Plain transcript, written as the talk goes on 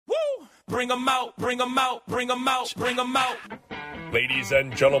bring 'em out, bring 'em out, bring 'em out, bring 'em out. Ladies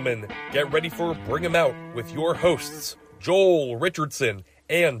and gentlemen, get ready for Bring 'em Out with your hosts, Joel Richardson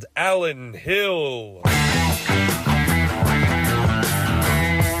and Alan Hill.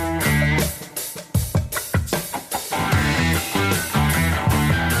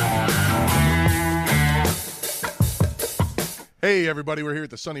 Hey everybody, we're here at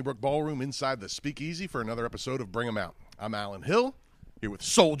the Sunnybrook Ballroom inside the Speakeasy for another episode of Bring 'em Out. I'm Alan Hill, here with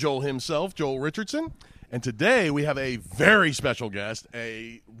Soul Joel himself, Joel Richardson, and today we have a very special guest,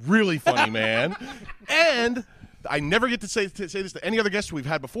 a really funny man, and I never get to say this to any other guests we've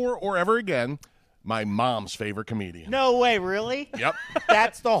had before or ever again, my mom's favorite comedian. No way, really? Yep.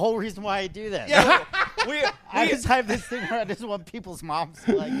 That's the whole reason why I do this. Yeah, I just have this thing where I just want people's moms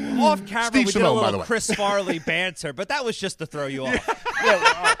to like. off camera, Steve we did Simeone, a by the little way. Chris Farley banter, but that was just to throw you off.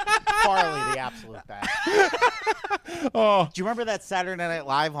 Farley, the absolute best. Oh, Do you remember that Saturday Night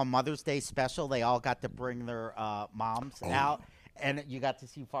Live on Mother's Day special? They all got to bring their moms out, and you got to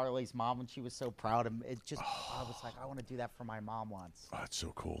see Farley's mom, and she was so proud. And it just, I was like, I want to do that for my mom once. oh, that's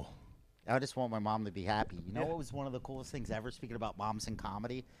so cool. I just want my mom to be happy. You know what was one of the coolest things ever, speaking about moms and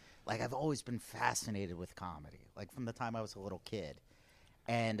comedy? Like, I've always been fascinated with comedy, like from the time I was a little kid.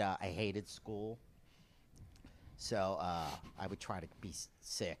 And I hated school. So I would try to be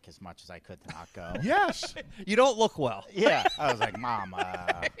sick as much as I could to not go. Yes. You don't look well. Yeah. I was like, Mom,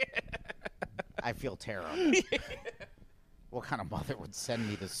 I feel terrible. What kind of mother would send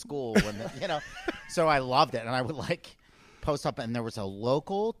me to school when, So I loved it. And I would, like, post up. And there was a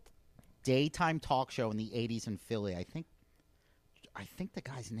local daytime talk show in the 80s in Philly. I think the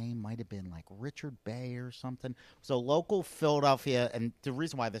guy's name might have been like Richard Bay or something. It was a local Philadelphia, and the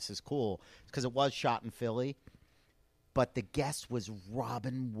reason why this is cool is because it was shot in Philly, but the guest was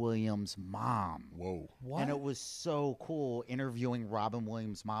Robin Williams' mom. Whoa. What? And it was so cool interviewing Robin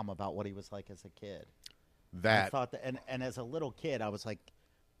Williams' mom about what he was like as a kid. I That. thought that, and as a little kid, I was like,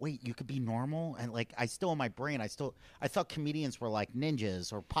 wait, you could be normal? And, like, I still, in my brain, I thought comedians were like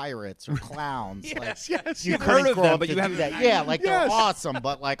ninjas or pirates or clowns. Yes, like, yes, you yes. couldn't Heard of grow them, up but to you do haven't- that. Yeah, like, Yes. they're awesome,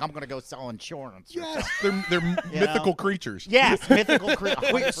 but, like, I'm going to go sell insurance. Or Yes, something. they're You mythical know? creatures. Yes, mythical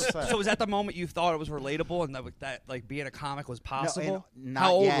creatures. Wait, 100%. so was that the moment you thought it was relatable and that like being a comic was No, possible? and not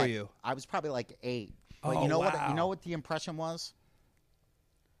How old yet. were you? I was probably like 8. But Oh, you know wow. what the impression was?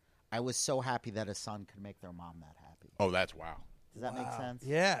 I was so happy that a son could make their mom that happy. Oh, that's wow. Does that make sense?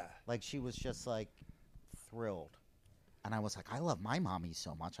 Yeah. Like, she was just, like, thrilled. And I was like, I love my mommy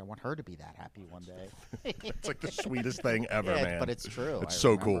so much. I want her to be that happy one day. It's like the sweetest thing ever, Yeah, man. but it's true. It's I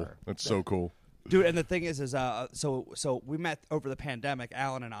so cool. remember. It's so cool. Dude, and the thing is so we met over the pandemic,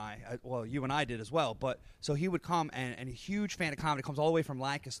 Alan and I. Well, you and I did as well. But so he would come, and a huge fan of comedy, comes all the way from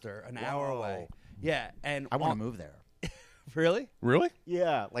Lancaster, an hour away. Yeah, and I want to move there. Really? Really?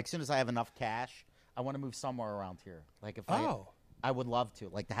 Yeah. Like, as soon as I have enough cash, I want to move somewhere around here. Like, if I would love to,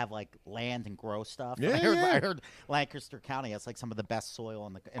 like, to have, like, land and grow stuff. Yeah, I heard Lancaster County has, like, some of the best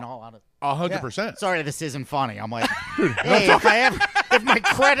soil in all honesty. 100%. Sorry, this isn't funny. I'm like, hey, if my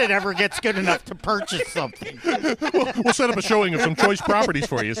credit ever gets good enough to purchase something. We'll set up a showing of some choice properties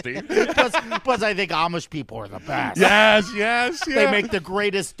for you, Steve. Plus, I think Amish people are the best. Yes, yes, yeah. They make the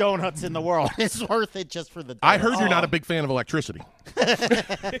greatest donuts in the world. It's worth it just for the donuts. I heard you're not a big fan of electricity.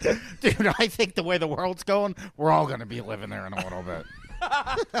 Dude, I think the way the world's going, we're all going to be living there in a little bit.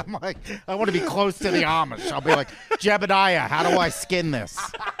 I'm like, I want to be close to the Amish. I'll be like, Jebediah, how do I skin this?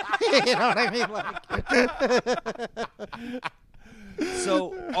 You know what I mean? Like,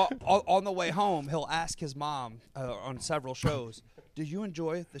 So on the way home, he'll ask his mom on several shows, "Did you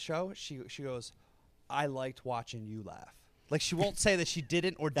enjoy the show?" She goes, "I liked watching you laugh." Like, she won't say that she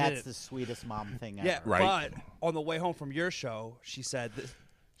didn't or that's didn't. the sweetest mom thing ever. Yeah, Right. But on the way home from your show, she said,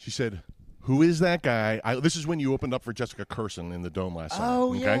 She said, who is that guy? This is when you opened up for Jessica Curson in the Dome last summer. Oh,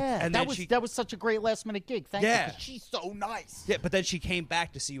 okay? yeah. And that then was such a great last-minute gig. Thank you, Yeah. 'cause she's so nice. "Yeah," but then she came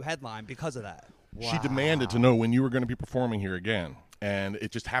back to see you headline because of that. She demanded to know when you were going to be performing here again. And it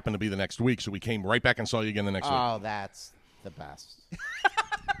just happened to be the next week, so we came right back and saw you again the next week. Oh, that's the best.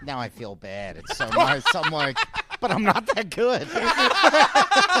 Now I feel bad. It's so nice. I'm like, but I'm not that good.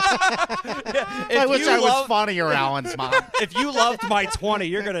 I wish I was funnier, Alan's mom. If you loved my 20,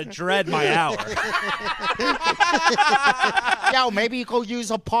 you're going to dread my hour. Yo, maybe you go use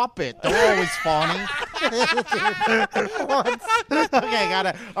a puppet. They're always funny.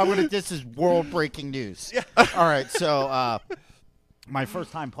 Okay, this is world-breaking news. All right, so my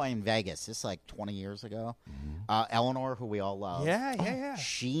first time playing Vegas, this is like 20 years ago. Eleanor, who we all love. Yeah.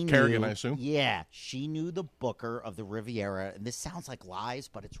 She knew, Kerrigan, I assume? Yeah, she knew the booker of the Riviera, and this sounds like lies,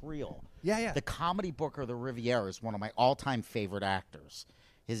 but it's real. Yeah. The comedy booker of the Riviera is one of my all-time favorite actors.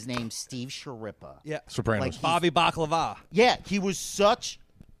 His name's Steve Sciarippa. Yeah. Sopranos. Like, Bobby Baklava. Yeah, he was such,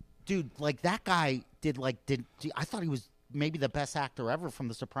 dude. Like that guy I thought he was maybe the best actor ever from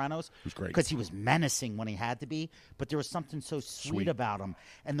The Sopranos. He was great because he was menacing when he had to be, but there was something so sweet about him,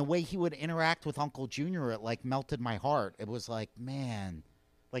 and the way he would interact with Uncle Junior, it like melted my heart. It was like, man.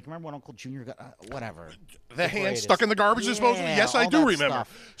 Like, remember when Uncle Junior got whatever? The hand greatest. stuck in the garbage disposal? Yeah, Yes, I all do that remember.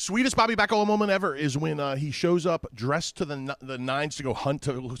 stuff. Sweetest Bobby Bacala moment ever is when he shows up dressed to the nines to go hunt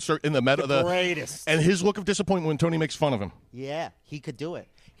in the meadow. The greatest. And his look of disappointment when Tony makes fun of him. Yeah, he could do it.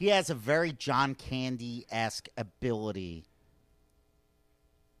 He has a very John Candy-esque ability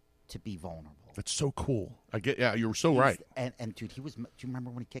to be vulnerable. It's so cool. Yeah, you were so right. And dude, do you remember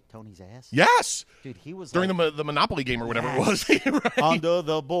when he kicked Tony's ass? Yes. Dude, he was during like, the Monopoly game or whatever it was. Right? Under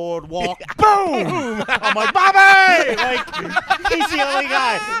the boardwalk, boom! I'm like, Bobby! Like, he's the only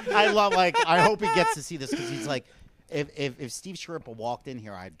guy. I hope he gets to see this because he's like, if Steve Sciarippa walked in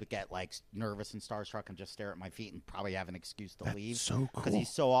here, I'd get like nervous and starstruck and just stare at my feet and probably have an excuse to leave. So cool. Because he's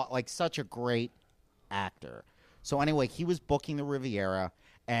so like such a great actor. So anyway, he was booking the Riviera,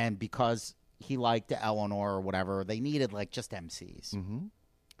 and because he liked Eleanor or whatever, they needed like just MCs. Mm-hmm.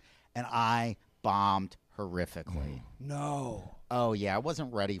 And I bombed horrifically. No. Oh, yeah. I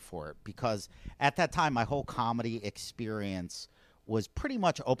wasn't ready for it because at that time, my whole comedy experience was pretty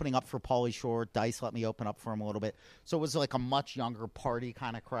much opening up for Pauly Shore. Dice let me open up for him a little bit. So it was like a much younger party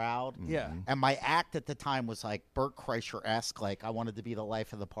kind of crowd. Yeah. And my act at the time was like Bert Kreischer-esque. Like I wanted to be the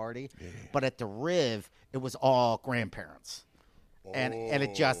life of the party. Yeah. But at the Riv, it was all grandparents. And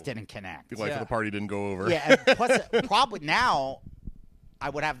it just didn't connect. The life of the party didn't go over. Yeah, and plus, probably now I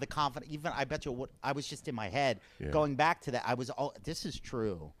would have the confidence. Even I bet you I was just in my head going back to that. This is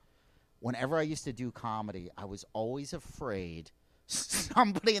true. Whenever I used to do comedy, I was always afraid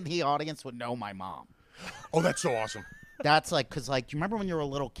somebody in the audience would know my mom. Oh, that's so awesome. That's like, because like, do you remember when you were a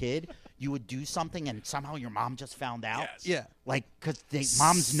little kid, you would do something and somehow your mom just found out? Yes. Yeah. Like, because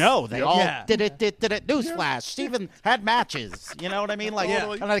moms know. They all did it. Newsflash. Steven had matches. You know what I mean? Like,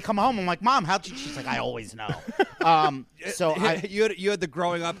 and I come home, I'm like, Mom, how'd you? She's like, I always know. So you had the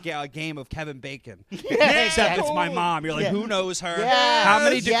growing up game of Kevin Bacon. Yeah, Except it's my mom. You're like, who knows her? Yes, How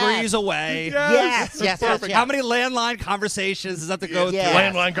many yes. degrees away? Yes. How many landline conversations does that have to go through?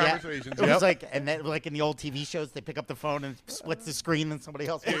 Landline conversations. It was like, and then like in the old TV shows, they pick up the phone and splits the screen, and somebody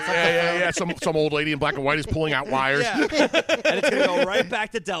else picks up the phone. Yeah. Some old lady in black and white is pulling out wires. Yeah. And it's going to go right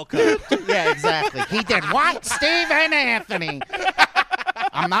back to Delco. Yeah, exactly. He did what? Steve and Anthony.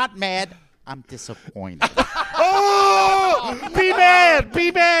 I'm not mad. I'm disappointed. Oh! Be mad!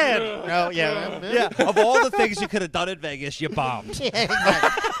 Be mad! No, yeah. Of all the things you could have done in Vegas, you bombed. Yeah,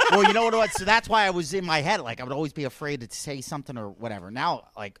 exactly. Well, you know what it was? So that's why I was in my head. Like, I would always be afraid to say something or whatever. Now,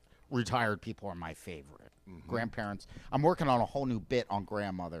 like, retired people are my favorite. Mm-hmm. Grandparents. I'm working on a whole new bit on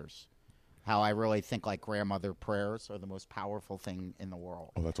grandmothers. How I really think, like, grandmother prayers are the most powerful thing in the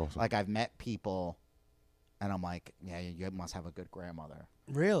world. Oh, that's awesome. Like, I've met people, and I'm like, yeah, you must have a good grandmother.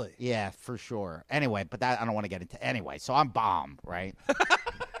 Really? Yeah, for sure. Anyway, but that I don't want to get into. Anyway, so I'm bombed, right?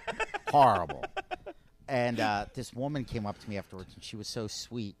 Horrible. And this woman came up to me afterwards, and she was so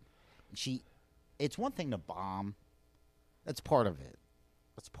sweet. It's one thing to bomb. That's part of it.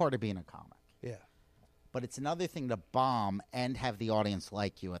 That's part of being a comic. Yeah. But it's another thing to bomb and have the audience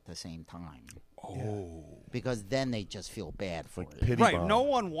like you at the same time. Oh. Because then they just feel bad for Like you. pity Right. bomb. No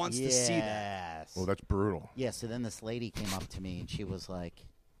one wants to see that. Yes. Oh, that's brutal. Yeah, so then this lady came up to me, and she was like,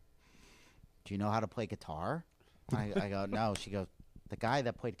 do you know how to play guitar? I go, no. She goes, the guy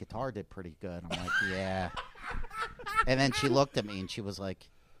that played guitar did pretty good. I'm like, yeah. And then she looked at me, and she was like,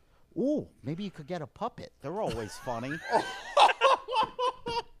 ooh, maybe you could get a puppet. They're always funny.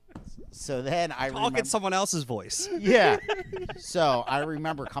 So then I Talk in someone else's voice. Yeah. So I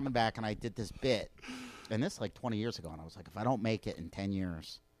remember coming back, and I did this bit, and this like 20 years ago, and I was like, if I don't make it in 10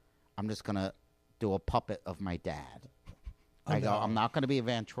 years, I'm just going to do a puppet of my dad. I go, I'm not going to be a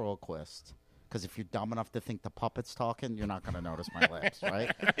ventriloquist, because if you're dumb enough to think the puppet's talking, you're not going to notice my lips,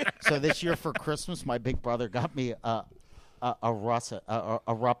 right? So this year for Christmas, my big brother got me a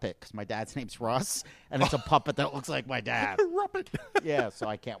Ruppet, because my dad's name's Russ, and it's a puppet that looks like my dad. Ruppet. Yeah, so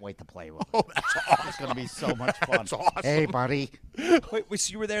I can't wait to play with it. Oh, that's awesome. It's going to be so much fun. That's awesome. Hey, buddy. Wait,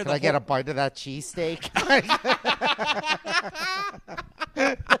 so you were there Can I get a bite of that cheesesteak?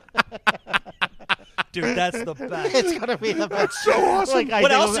 Dude, that's the best. It's going to be the best. So awesome. Like,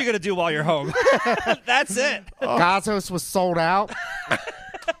 What else are you going to do while you're home? That's it. Gazos was sold out.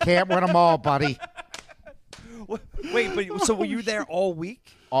 Can't win them all, buddy. Wait, but so were you there all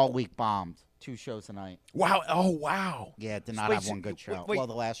week? All week bombed. 2 shows a night. Wow. Oh, wow. Yeah, did not Wait, have one good show. wait. Well,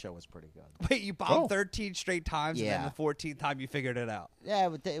 the last show was pretty good. Wait, you bombed Oh. 13 straight times, and Yeah. then the 14th time you figured it out. Yeah,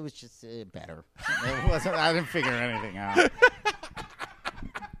 it was just better. It wasn't. I didn't figure anything out.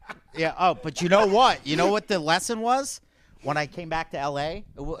 Yeah. Oh, but you know what? You know what the lesson was? When I came back to L.A.,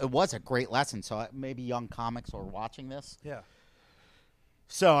 it was a great lesson. So maybe young comics are watching this. Yeah.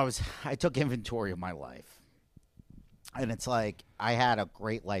 So I took inventory of my life, and it's like I had a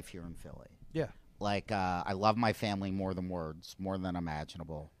great life here in Philly. Yeah. Like I love my family more than words, more than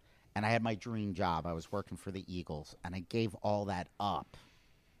imaginable, and I had my dream job. I was working for the Eagles, and I gave all that up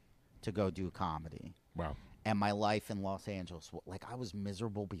to go do comedy. Wow. And my life in Los Angeles, like I was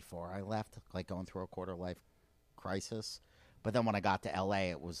miserable before I left, like going through a quarter life crisis. But then when I got to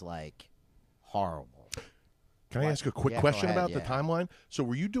L.A., it was like horrible. Can I ask a quick Yeah, go question ahead, about yeah. the timeline? So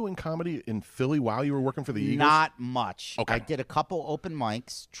were you doing comedy in Philly while you were working for the Eagles? Not much. Okay. I did a couple open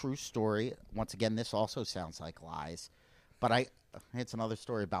mics. True story. Once again, this also sounds like lies. But it's another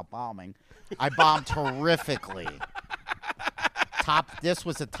story about bombing. I bombed horrifically. This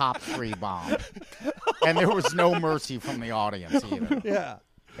was a top 3 bomb. And there was no mercy from the audience either. Yeah.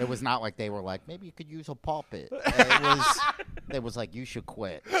 It was not like they were like, maybe you could use a pulpit. It was like, you should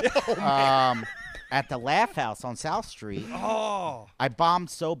quit. At the Laugh House on South Street, Oh. I bombed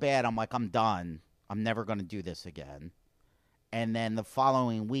so bad, I'm like, I'm done. I'm never going to do this again. And then the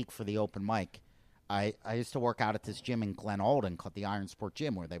following week for the open mic, I used to work out at this gym in Glen Olden called the Iron Sport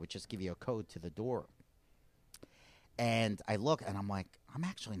Gym, where they would just give you a code to the door. And I look, and I'm like, I'm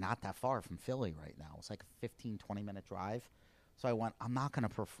actually not that far from Philly right now. It's like a 15, 20-minute drive. So I went, I'm not going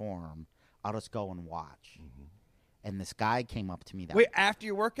to perform. I'll just go and watch. Mm-hmm. And this guy came up to me. Wait, after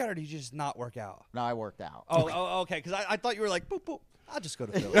your workout, or did you just not work out? No, I worked out. Oh, okay. Because I thought you were like, boop, boop. I'll just go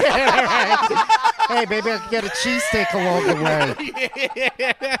to Philly. Hey, maybe I could get a cheesesteak along the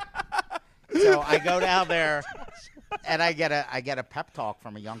way. So I go down there, and I get a pep talk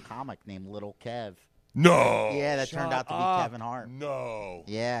from a young comic named Little Kev. No. Yeah, that turned out to be up. Kevin Hart. No.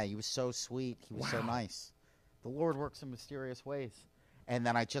 Yeah, he was so sweet. He was so nice. The Lord works in mysterious ways. And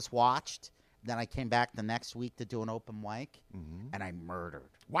then I just watched. Then I came back the next week to do an open mic, and I murdered.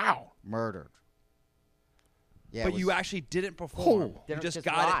 Wow. Murdered. Yeah, But it you was- actually didn't perform. You Didn't just just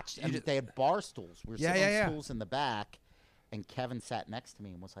got watched. it. And You just- they had bar stools. We were Yeah, sitting yeah, on yeah. stools in the back, and Kevin sat next to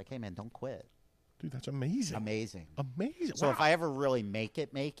me and was like, hey, man, don't quit. Dude, that's amazing. Amazing. Amazing. So Wow. if I ever really make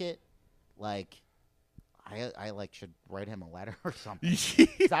it, like, I like should write him a letter or something.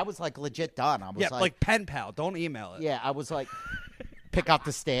 'Cause I was like legit done. I was yeah, like pen pal. Don't email it. yeah, I was like, pick out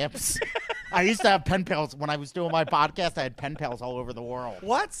the stamps. I used to have pen pals when I was doing my podcast. I had pen pals all over the world.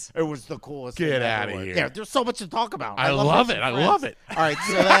 What? It was the coolest. Get thing outta ever. here. Yeah, there's so much to talk about. I love love making it. I friends. love it. All right,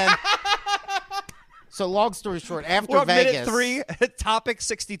 so then. So long story short, after We're on Vegas, minute 3, topic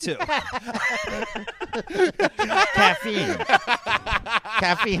 62. caffeine,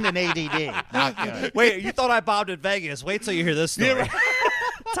 caffeine and ADD, not good. Wait, you thought I bombed in Vegas. Wait till you hear this story.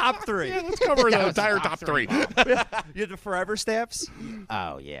 Top 3. Let's cover the That was entire top top 3. You had the forever stamps?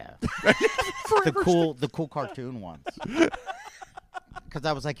 Oh yeah, the cool cartoon ones. Because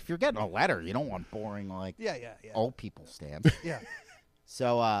I was like, if you're getting a letter, you don't want boring like Yeah. old people stamps. Yeah.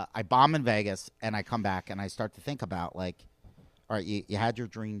 So I bomb in Vegas, and I come back, and I start to think about, like, all right, you had your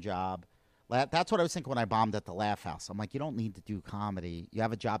dream job. That's what I was thinking when I bombed at the Laugh House. I'm like, you don't need to do comedy. You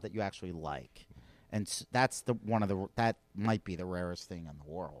have a job that you actually like. And that's that might be the rarest thing in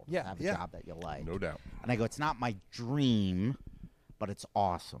the world. Yeah, to have a yeah. job that you like. No doubt. And I go, it's not my dream, but it's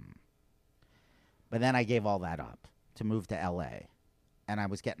awesome. But then I gave all that up to move to L.A., and I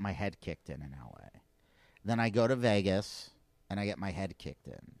was getting my head kicked in L.A. Then I go to Vegas, and I get my head kicked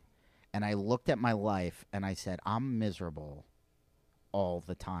in. And I looked at my life, and I said, I'm miserable all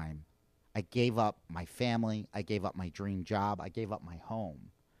the time. I gave up my family. I gave up my dream job. I gave up my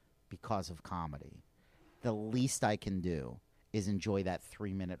home because of comedy. The least I can do is enjoy that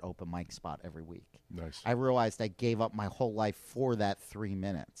 3-minute open mic spot every week. Nice. I realized I gave up my whole life for that 3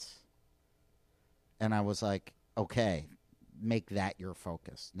 minutes. And I was like, okay, make that your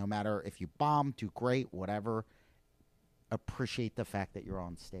focus. No matter if you bomb, do great, whatever, appreciate the fact that you're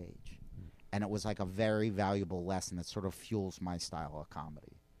on stage. And it was like a very valuable lesson that sort of fuels my style of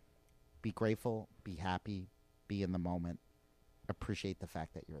comedy. Be grateful, be happy, be in the moment, appreciate the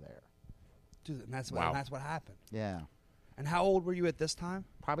fact that you're there. Dude, and that's Wow. what happened. Yeah. And how old were you at this time?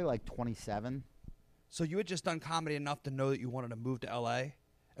 Probably like 27. So you had just done comedy enough to know that you wanted to move to L.A.?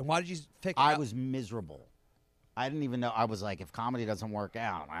 And why did you pick I was miserable. I didn't even know. I was like, if comedy doesn't work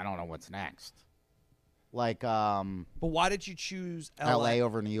out, I don't know what's next. Like But why did you choose L.A.? L.A.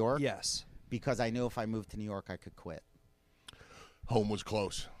 over New York? Yes. Because I knew if I moved to New York, I could quit. Home was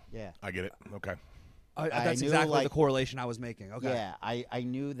close. Yeah. I get it. Okay. That's knew, exactly like- the correlation I was making. Okay. Yeah, I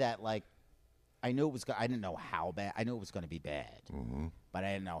knew that, like, I knew it was. I didn't know how bad. I knew it was going to be bad, but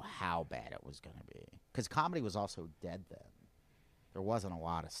I didn't know how bad it was going to be. Because comedy was also dead then. There wasn't a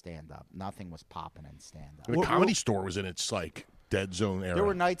lot of stand up. Nothing was popping in stand up. The Comedy Store was in its like dead zone era. There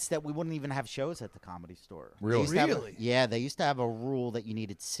were nights that we wouldn't even have shows at the Comedy Store. Really? They used to have Really? yeah, they used to have a rule that you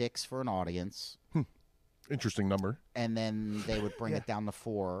needed 6 for an audience, Interesting number. and then they would bring it down to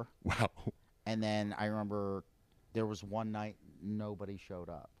 4. Wow. And then I remember there was one night nobody showed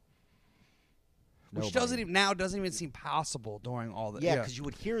up. Which Nobody. doesn't even seem possible during all the Yeah, because you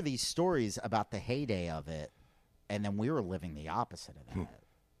would hear these stories about the heyday of it, and then we were living the opposite of that.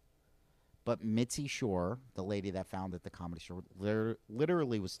 But Mitzi Shore, the lady that founded the Comedy Store,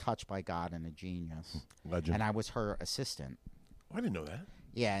 literally was touched by God and a genius. Legend. And I was her assistant. I didn't know that.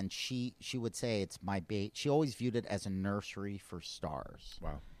 Yeah, and she would say it's my baby. She always viewed it as a nursery for stars.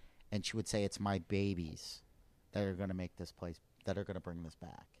 Wow. And she would say it's my babies that are going to make this place, that are going to bring this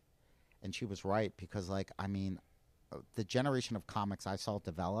back. And she was right because, like, I mean, the generation of comics I saw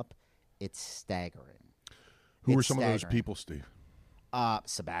develop, it's staggering. Who were It's some of those staggering. people, Steve?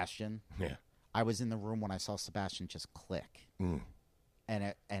 Sebastian. Yeah. I was in the room when I saw Sebastian just click.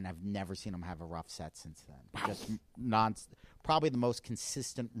 And I've never seen him have a rough set since then. Just probably the most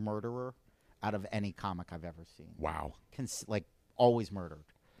consistent murderer out of any comic I've ever seen. Wow. Like, always murdered.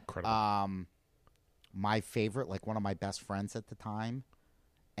 Incredible. My favorite, like one of my best friends at the time,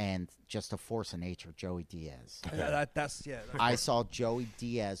 and just a force of nature, Joey Diaz. I saw Joey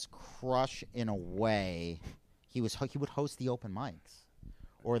Diaz crush in a way. He would host the open mics,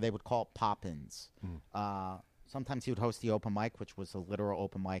 or they would call it pop-ins. Sometimes he would host the open mic, which was a literal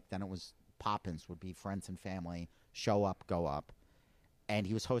open mic. Then it was pop-ins, would be friends and family, show up, go up. And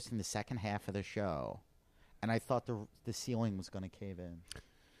he was hosting the second half of the show, and I thought the ceiling was going to cave in.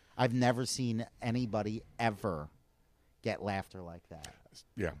 I've never seen anybody ever get laughter like that.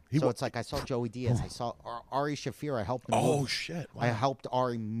 Yeah. So it's like I saw Joey Diaz. I saw Ari Shafir. I helped him move. Shit. Wow. I helped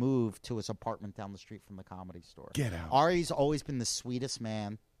Ari move to his apartment down the street from the Comedy Store. Get out. Ari's always been the sweetest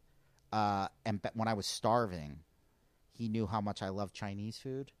man. When I was starving, he knew how much I love Chinese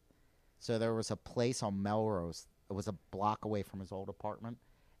food. So there was a place on Melrose. It was a block away from his old apartment.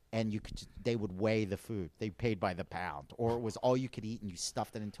 And they would weigh the food. They paid by the pound. Or it was all you could eat, and you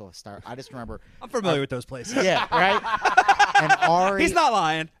stuffed it into a star. I just remember. I'm familiar with those places. Yeah, right? And Ari, He's not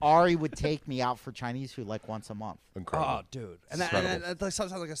lying. Ari would take me out for Chinese food like once a month. Incredible. Oh, dude. And that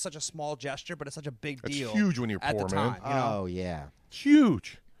sounds like such a small gesture, but it's such a big It's deal. huge when you're at poor, the man. time, you know? Oh, yeah. It's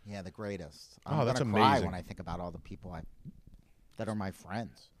huge. Yeah, the greatest. Oh, I'm that's gonna cry amazing. when I think about all the people that are my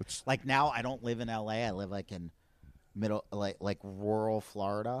friends. It's- Like now, I don't live in L.A. I live like in like rural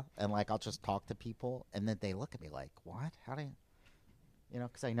Florida, and like I'll just talk to people, and then they look at me like, "What? How do you?" You know,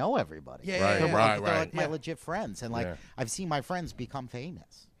 because I know everybody. Yeah, Right, yeah, yeah. right. They're like my Yeah. legit friends, and like Yeah. I've seen my friends become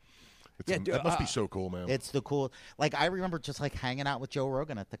famous. Yeah, dude, that must be so cool, man. It's the cool. Like I remember just like hanging out with Joe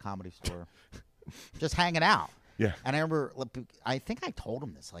Rogan at the Comedy Store, just hanging out. Yeah. And I remember, I think I told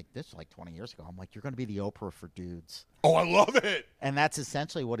him this was like 20 years ago. I'm like, you're going to be the Oprah for dudes. Oh, I love it. And that's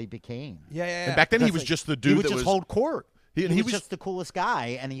essentially what he became. Yeah, yeah, yeah. And back then he Because, was like, just the he dude would that just was hold court. He He was was just the coolest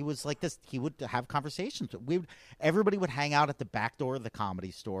guy, and he was like this. He would have conversations. Everybody would hang out at the back door of the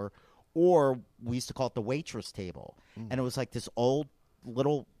Comedy Store, or we used to call it the waitress table. And it was like this old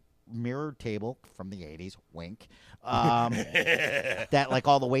little mirrored table from the 80s, wink, that like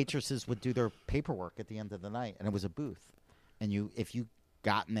all the waitresses would do their paperwork at the end of the night, and it was a booth. And if you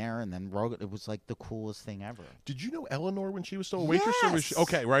got in there, and then Rogan, it was like the coolest thing ever. Did you know Eleanor when she was still a waitress? Or was she, Yes.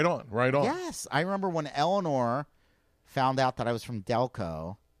 okay, right on. Yes, I remember when Eleanor found out that I was from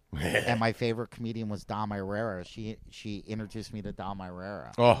Delco, and my favorite comedian was Dom Irrera. She introduced me to Dom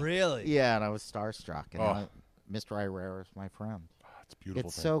Irrera. Oh, Really? Yeah, and I was starstruck. And Oh. Mr. Irrera is my friend. it's a beautiful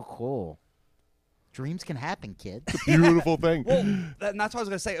It's thing. so cool. Dreams can happen, kid. Beautiful thing. And that's what I was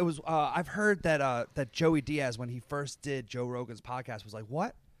gonna say. It was. I've heard that Joey Diaz, when he first did Joe Rogan's podcast, was like,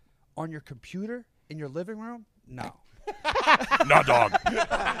 "What? On your computer in your living room? No." No, dog.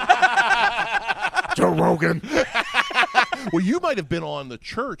 Joe Rogan. Well, you might have been on the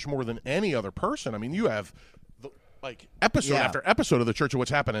church more than any other person. I mean, you have like episode Yeah. after episode of the church of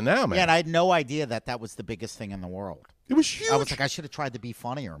what's happening now, man. Yeah, and I had no idea that was the biggest thing in the world. It was huge. I was like, I should have tried to be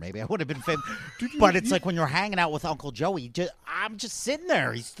funnier. Maybe I would have been famous. But it's like when you're hanging out with Uncle Joey, I'm just sitting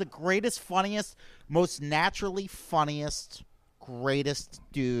there. He's the greatest, funniest, most naturally funniest, greatest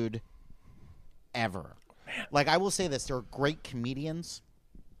dude ever. Like, I will say this. There are great comedians,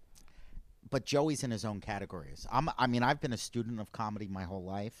 but Joey's in his own categories. I've been a student of comedy my whole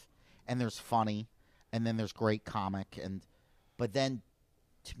life, and there's funny, and then there's great comic, but then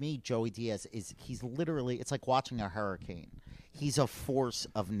to me, Joey Diaz he's literally, it's like watching a hurricane. He's a force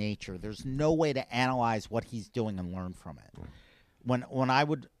of nature. There's no way to analyze what he's doing and learn from it. When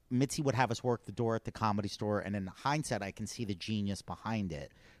Mitzi would have us work the door at the Comedy Store, and in hindsight, I can see the genius behind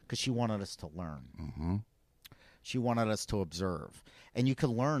it because she wanted us to learn. Mm-hmm. She wanted us to observe. And you can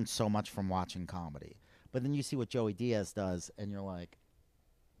learn so much from watching comedy. But then you see what Joey Diaz does, and you're like,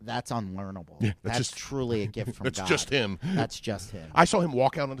 that's unlearnable. Yeah, that's truly a gift from That's God. just him. That's just him. I saw him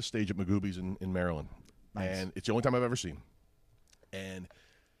walk out on the stage at Magooby's in Maryland. Nice. And it's the only time I've ever seen him. And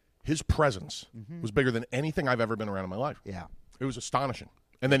his presence was bigger than anything I've ever been around in my life. Yeah. It was astonishing.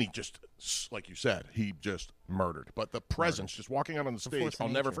 And then he just, like you said, he just murdered. But the presence, just walking out on the stage, force of I'll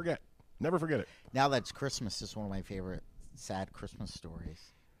never nature. forget. Never forget it. Now that it's Christmas, this is one of my favorite sad Christmas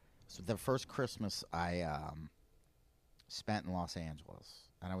stories. So the first Christmas I spent in Los Angeles,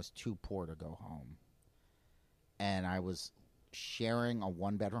 and I was too poor to go home. And I was sharing a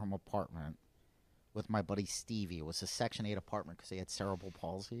one-bedroom apartment with my buddy Stevie. It was a Section 8 apartment because he had cerebral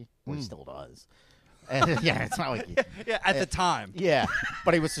palsy. Well, he still does. And, yeah, it's not like he... Yeah, at the time. Yeah,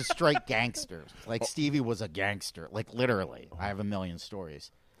 but he was a straight gangster. Like, Stevie was a gangster. Like, literally. I have a million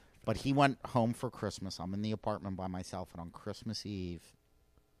stories. But he went home for Christmas. I'm in the apartment by myself, and on Christmas Eve,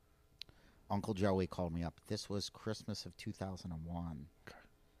 Uncle Joey called me up. This was Christmas of 2001. Okay.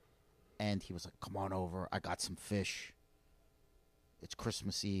 And he was like, come on over. I got some fish. It's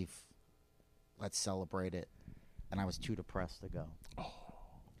Christmas Eve. Let's celebrate it. And I was too depressed to go. Oh.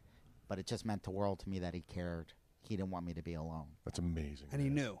 But it just meant the world to me that he cared. He didn't want me to be alone. That's amazing. And he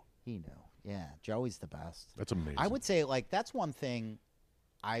knew. He knew. Yeah, Joey's the best. That's amazing. I would say, like, that's one thing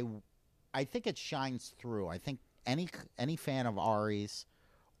I think it shines through. I think any fan of Ari's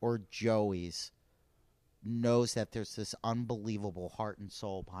or Joey's knows that there's this unbelievable heart and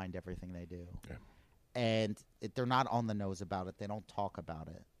soul behind everything they do. Yeah. And they're not on the nose about it. They don't talk about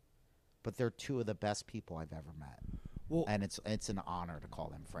it. But they're two of the best people I've ever met. Well, And it's an honor to call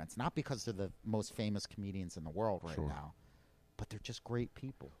them friends. Not because they're the most famous comedians in the world right now, but they're just great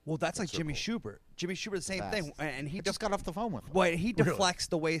people. well, that's like Jimmy Schubert. Jimmy Schubert, the same Best. thing, and he I just got off the phone with him. Well, he deflects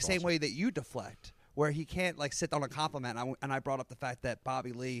the same way that you deflect, where he can't like sit on a compliment. And I brought up the fact that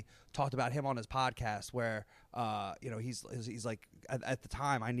Bobby Lee talked about him on his podcast, where he's like at the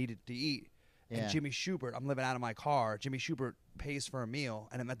time I needed to eat, and Yeah. Jimmy Schubert, I'm living out of my car. Jimmy Schubert pays for a meal,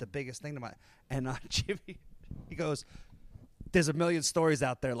 and it meant the biggest thing to my. And Jimmy, he goes, "There's a million stories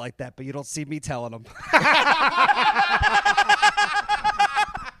out there like that, but you don't see me telling them."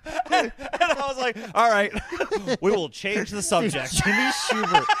 And I was like, all right, we will change the subject.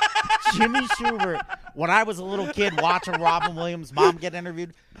 Jimmy Schubert. When I was a little kid watching Robin Williams' mom get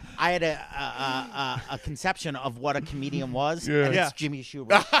interviewed, I had a conception of what a comedian was, and Yeah. it's Jimmy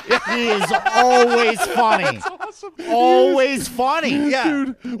Schubert. He is always funny. awesome. Always funny. Yeah.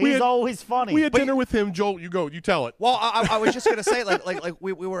 Dude, He's always funny. We had dinner with him, Joel. You go. You tell it. Well, I was just gonna say, like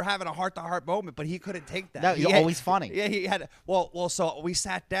we were having a heart-to-heart moment, but he couldn't take that. No, He he's had- always funny. Yeah, he had. Well, so we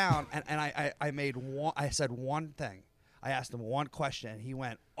sat down, and I made one. I said one thing. I asked him one question, and he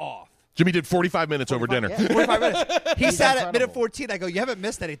went off. Jimmy did 45 minutes over dinner. Yeah. 45 minutes. He He's sat at minute incredible. 14. I go, you haven't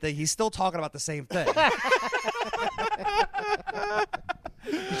missed anything. He's still talking about the same thing.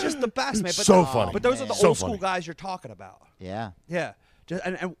 He's just the best, man. But So funny. But those are the So old school funny. guys you're talking about. Yeah. Yeah.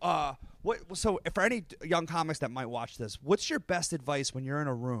 What? So for any young comics that might watch this, what's your best advice when you're in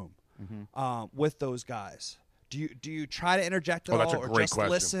a room with those guys? Do you try to interject at Oh, that's all, a or great just question.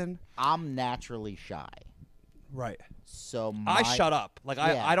 listen? I'm naturally shy. Right. So I shut up. Like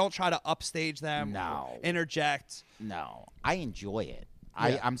Yeah. I don't try to upstage them. No. Or interject. No, I enjoy it.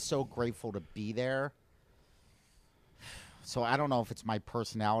 Yeah. I'm so grateful to be there. So I don't know if it's my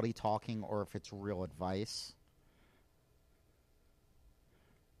personality talking or if it's real advice.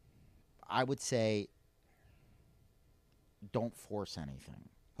 I would say don't force anything.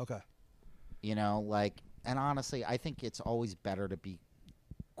 Okay. You know, like, and honestly, I think it's always better to be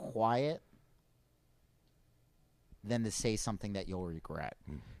quiet than to say something that you'll regret.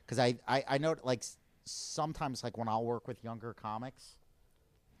 Because I know, like, sometimes, like, when I'll work with younger comics,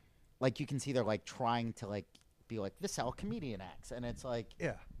 like, you can see they're, like, trying to, like, be like, this is how a comedian acts. And it's like,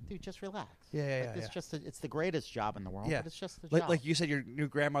 Yeah. dude, just relax. Yeah, yeah, like, yeah, It's yeah. just, it's the greatest job in the world, Yeah. but it's just the job. Like you said, your new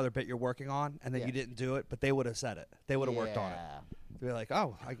grandmother bit you're working on, and then Yeah. you didn't do it, but they would have said it. They would have worked on it. They'd be like,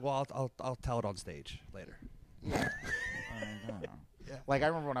 oh, I'll tell it on stage later. Yeah. I don't know. Like, I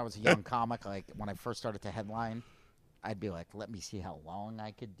remember when I was a young comic, like, when I first started to headline, I'd be like, let me see how long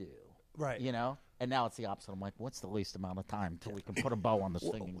I could do. Right. You know? And now it's the opposite. I'm like, what's the least amount of time until we can put a bow on this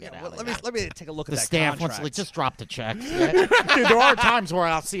thing and get out of here? Let me take a look at The that staff contract. wants like just drop the checks. Yeah. Dude, there are times where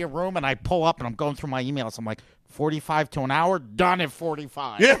I'll see a room and I pull up and I'm going through my emails. I'm like, 45 to an hour, done at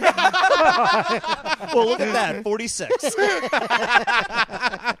 45. Well, look at that, 46.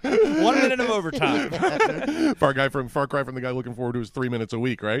 1 minute of overtime. Far cry from the guy looking forward to his 3 minutes a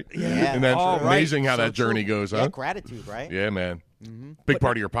week, right? Yeah. And that's Oh, right. amazing how So that journey true. goes, Yeah, huh? gratitude, right? Yeah, man. Big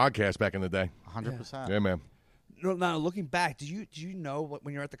part of your podcast back in the day. 100%. Yeah, man. No, now looking back, did you know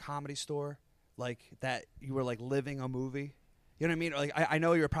when you're at the Comedy Store, like that you were like living a movie? You know what I mean? Like I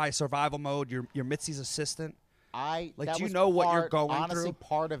know you're probably survival mode. You're Mitzi's assistant. Like, do that you was know what you're going honestly, through?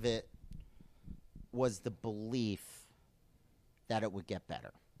 part of it was the belief that it would get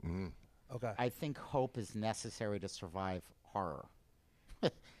better. Okay. I think hope is necessary to survive horror.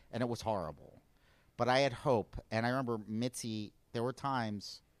 And it was horrible. But I had hope. And I remember Mitzi, there were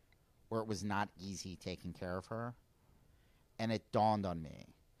times where it was not easy taking care of her. And it dawned on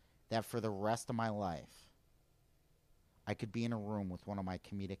me that for the rest of my life, I could be in a room with one of my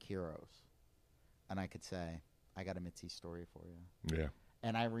comedic heroes. And I could say, I got a Mitzi story for you. Yeah.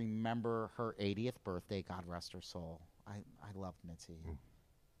 And I remember her 80th birthday, God rest her soul. I loved Mitzi.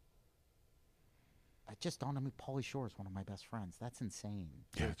 It just dawned on me, Pauly Shore is one of my best friends. That's insane.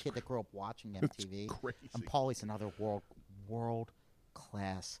 Yeah, For a kid that grew up watching It's MTV. crazy. And Pauly's another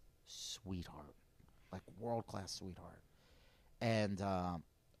world-class sweetheart. Like, world-class sweetheart. And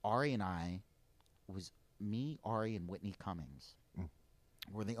Ari and I, me, Ari, and Whitney Cummings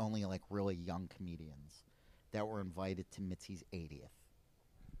were the only, like, really young comedians that were invited to Mitzi's 80th.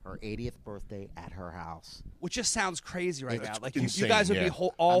 Her 80th birthday at her house. Which just sounds crazy right It's now. Like insane, you guys would yeah. be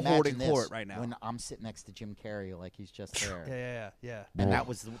all Imagine holding this, court right now. When I'm sitting next to Jim Carrey like he's just there. Yeah. And that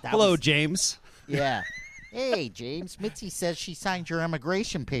was Hello, James. Yeah. Hey, James. Mitzi says she signed your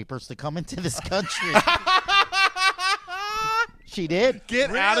immigration papers to come into this country. She did. Get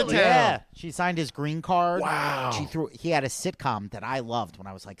out of town. Yeah. She signed his green card. Wow. He had a sitcom that I loved when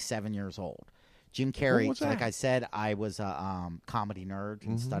I was like 7 years old. Jim Carrey, was that? like I said, I was a comedy nerd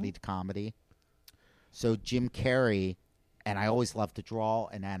and studied comedy. So Jim Carrey, and I always loved to draw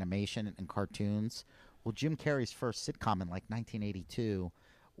and animation and cartoons. Well, Jim Carrey's first sitcom in like 1982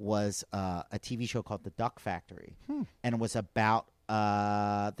 was a TV show called The Duck Factory. And it was about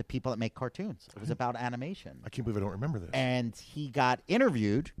the people that make cartoons. It was about animation. I can't believe I don't remember this. And he got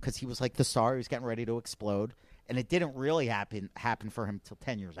interviewed because he was like the star. He was getting ready to explode. And it didn't really happen for him till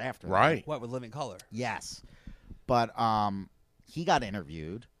 10 years after. that. Right. What, with Living Color? Yes. But he got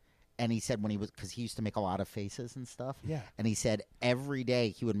interviewed, and he said because he used to make a lot of faces and stuff. Yeah. And he said every day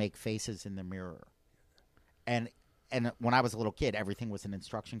he would make faces in the mirror. And when I was a little kid, everything was an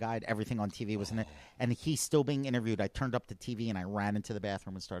instruction guide. Everything on TV was in it. And he's still being interviewed. I turned up the TV, and I ran into the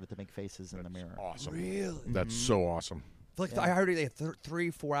bathroom and started to make faces in the mirror. Awesome. Really? That's so awesome. Like I heard he had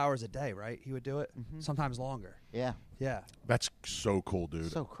 3-4 hours a day, right? He would do it, sometimes longer. Yeah. Yeah. That's so cool,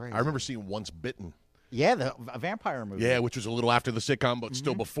 dude. So crazy. I remember seeing Once Bitten. Yeah, a vampire movie. Yeah, which was a little after the sitcom, but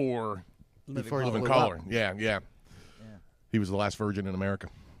still before Before he Living blew Color. up. Yeah. He was the last virgin in America.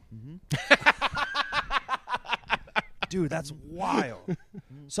 Dude, that's wild.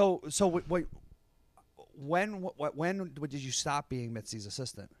 So wait, when did you stop being Mitzi's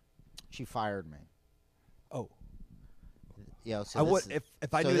assistant? She fired me. Oh, Yeah, so I this would is-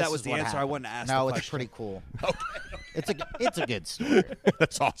 if I so knew this that was is the what answer, I happened. wouldn't ask. No, the it's question. pretty cool. It's a good story.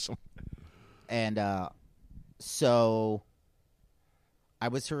 That's awesome. And so I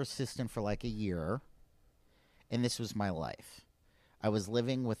was her assistant for like a year, and this was my life. I was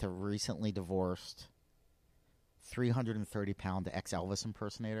living with a recently divorced 330-pound ex-Elvis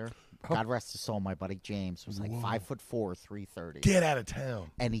impersonator. God rest his soul, my buddy James was like 5'4", 330. Get out of town.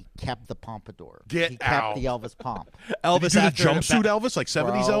 And he kept the pompadour. Get he kept out. the Elvis pomp. Elvis Did you do the after jumpsuit Elvis, like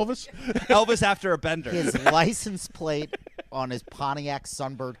 70s Bro. Elvis? Elvis after a bender. His license plate on his Pontiac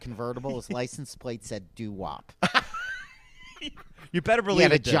Sunbird convertible, his license plate said doo-wop. You better He believe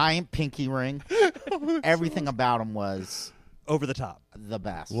had a it did. giant pinky ring. Everything about him was Over the top. the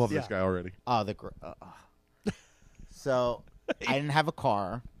best. Love this guy already. Oh, So I didn't have a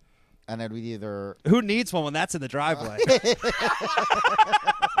car, and I'd either Who needs one when that's in the driveway?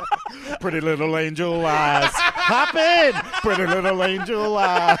 pretty little angel eyes, hop in, pretty little angel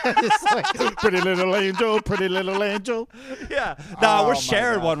eyes, pretty little angel. Yeah. No, Oh, we're my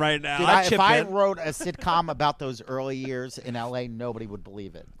sharing God. one right now. Dude, I if chip I in. wrote a sitcom about those early years in L.A., nobody would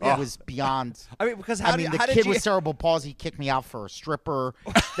believe it. Oh. It was beyond. I mean, because I mean, the kid with cerebral palsy kicked me out for a stripper.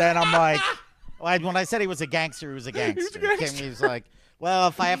 Then I'm like, when I said he was a gangster, he was a gangster. He was like, well,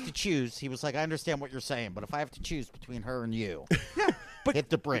 if I have to choose, he was like, I understand what you're saying, but if I have to choose between her and you, Hit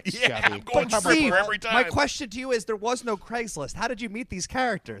the bricks, Yeah, Chubby. I'm going But stripper Steve, every time. my question to you is: there was no Craigslist. How did you meet these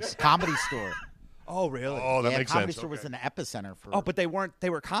characters? Comedy Store. Oh, really? Oh, that Yeah, makes Comedy sense. Store was Okay. an epicenter for. Oh, but they weren't. They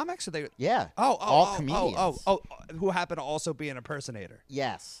were comics, or they? yeah, All comedians. Who happened to also be an impersonator?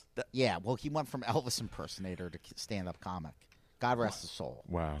 Yes. Yeah. Well, he went from Elvis impersonator to stand-up comic. God rest his soul.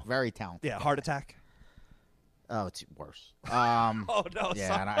 Wow. Very talented. Yeah, heart attack. Oh, it's worse. Oh no, Yeah,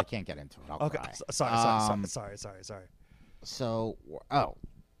 sorry. and I can't get into it. I'll Okay, cry. sorry. So,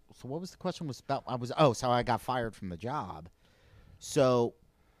 so what was the question? Was about? So I got fired from the job. So,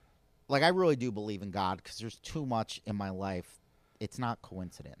 like, I really do believe in God because there's too much in my life. It's not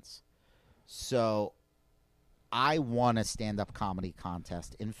coincidence. So, I won a stand-up comedy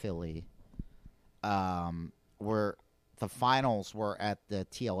contest in Philly, where the finals were at the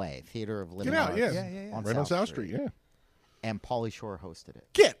TLA Theater of Living Get out, Arts. yeah. Right on South Street, yeah. And Pauly Shore hosted it.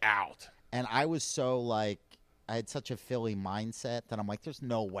 Get out. And I was so, like, I had such a Philly mindset that I'm like, there's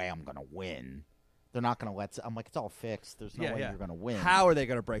no way I'm going to win. They're not going to let – I'm like, it's all fixed. There's no way you're going to win. How are they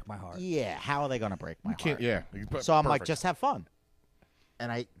going to break my heart? Yeah, how are they going to break my heart? Can't, yeah. So I'm like, Perfect. just have fun.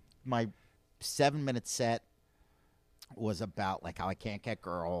 And my 7-minute set was about, like, how I can't get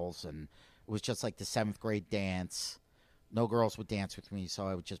girls. And it was just like the 7th grade dance. No girls would dance with me, so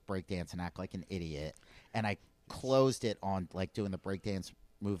I would just break dance and act like an idiot. And I closed it on, like, doing the break dance,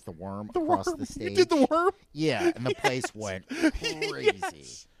 move the worm across the stage. You did the worm? Yeah, and the place went crazy.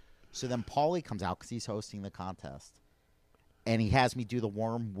 Yes. So then Pauly comes out because he's hosting the contest, and he has me do the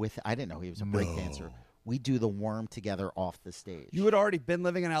worm with. I didn't know he was a break dancer. We do the worm together off the stage. You had already been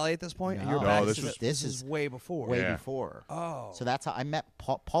living in LA at this point? And you're No, back this to was- this is way before. way Yeah. before. Oh. So that's how I met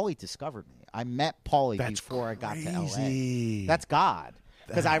Pauly. Discovered me. I met Pauly That's before I got to crazy. LA. That's God.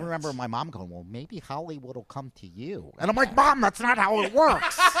 Because I remember my mom going, "Well, maybe Hollywood will come to you," and I'm like, "Mom, that's not how it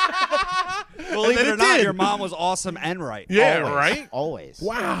works." Believe then it or it not, did. your mom was awesome and right. Yeah, Always, right? Always.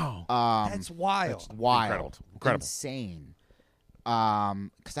 Wow. That's wild. Wild. Incredible. Insane.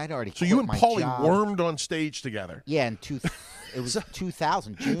 Because I'd already So quit you and my Pauly job. wormed on stage together. Yeah, it was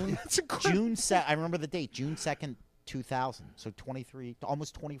 2000. June. That's incredible. I remember the date. June 2nd, 2000. So 23,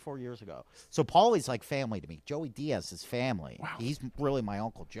 almost 24 years ago. So Pauly's like family to me. Joey Diaz is family. Wow. He's really my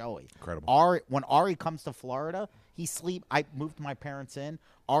Uncle Joey. Incredible. When Ari comes to Florida, I moved my parents in.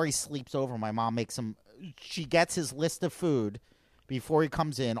 Ari sleeps over. My mom makes him. She gets his list of food before he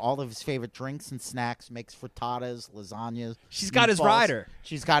comes in. All of his favorite drinks and snacks. Makes frittatas, lasagnas. She's got his meatballs. rider.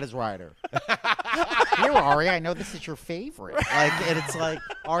 She's got his rider. Here, Ari, I know this is your favorite. Like, and it's like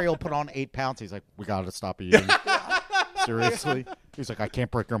Ari will put on 8 pounds. He's like, we got to stop eating. Seriously? He's like, I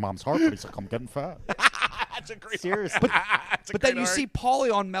can't break your mom's heart, but he's like, I'm getting fat. That's a great. Seriously. But then you see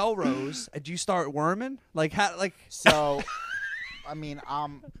Pauly on Melrose, and you start worming? Like, how? Like, So, I mean,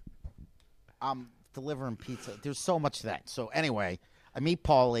 I'm delivering pizza. There's so much to that. So anyway, I meet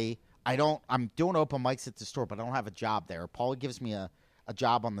Pauly. I'm doing open mics at the store, but I don't have a job there. Pauly gives me a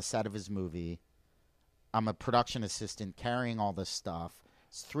job on the set of his movie. I'm a production assistant carrying all this stuff.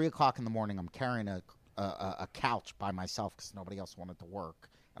 It's 3:00 in the morning. I'm carrying a couch by myself because nobody else wanted to work,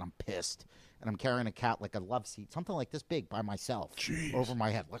 and I'm pissed. And I'm carrying a cat, like a love seat, something like this big by myself. Jeez. Over my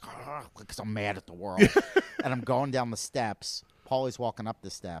head, like, because I'm mad at the world. And I'm going down the steps. Pauly's walking up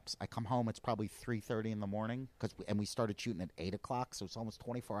the steps. I come home. It's probably 3:30 in the morning, and we started shooting at 8:00, so it's almost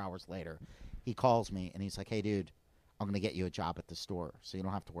 24 hours later. He calls me, and he's like, hey, dude, I'm going to get you a job at the store, so you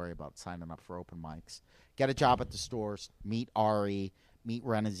don't have to worry about signing up for open mics. Get a job at the store, meet Ari, meet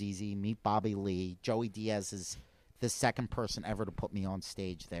Ren Azizi, meet Bobby Lee. Joey Diaz is the second person ever to put me on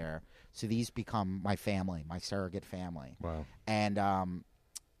stage there. So these become my family, my surrogate family. Wow. And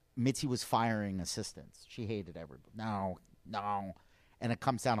Mitzi was firing assistants. She hated everybody. No. And it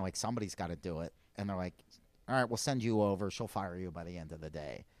comes down to, like, somebody's got to do it. And they're like, all right, we'll send you over. She'll fire you by the end of the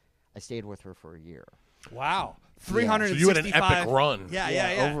day. I stayed with her for a year. wow. So 365. you had an epic run.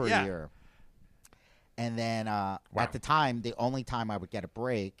 Yeah. Over a year. And then at the time, the only time I would get a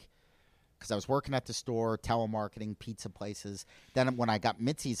break, because I was working at the store, telemarketing, pizza places. Then when I got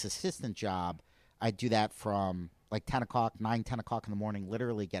Mitzi's assistant job, I'd do that from like 10 o'clock in the morning,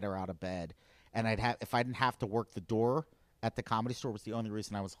 literally get her out of bed. And if I didn't have to work the door at the Comedy Store, was the only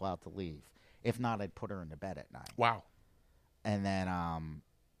reason I was allowed to leave. If not, I'd put her into bed at night. Wow. And then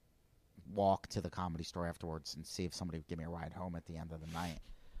walk to the Comedy Store afterwards and see if somebody would give me a ride home at the end of the night.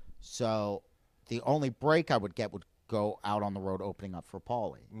 So the only break I would get would go out on the road opening up for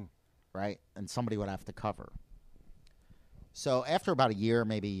Pauly, right? And somebody would have to cover. So after about a year,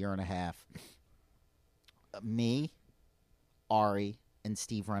 maybe a year and a half, me, Ari, and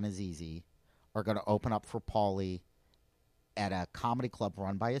Steve Renazizi are going to open up for Pauly at a comedy club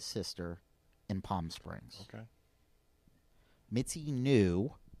run by his sister in Palm Springs. Okay. Mitzi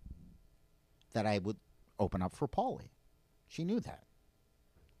knew that I would open up for Paulie. She knew that.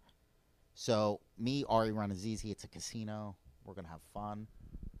 So me, Ari, Renazizi, it's a casino. We're going to have fun.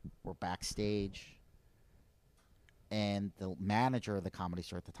 We're backstage. And the manager of the Comedy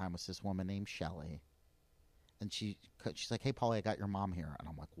Store at the time was this woman named Shelly. And she's like, hey, Paulie, I got your mom here. And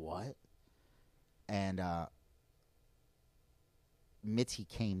I'm like, what? And Mitzi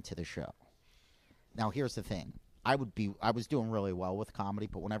came to the show. Now, here's the thing. I was doing really well with comedy,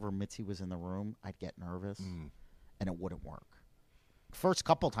 but whenever Mitzi was in the room, I'd get nervous, and it wouldn't work. First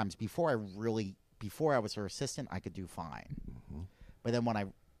couple times before I was her assistant, I could do fine. Mm-hmm. But then when I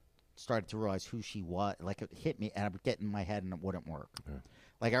started to realize who she was, like, it hit me, and I would get in my head, and it wouldn't work. Okay.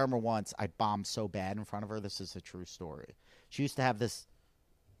 Like, I remember once I bombed so bad in front of her. This is a true story. She used to have this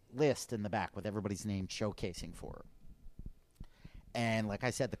list in the back with everybody's name showcasing for her. And like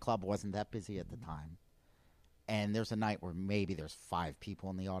I said, the club wasn't that busy at the time. And there's a night where maybe there's 5 people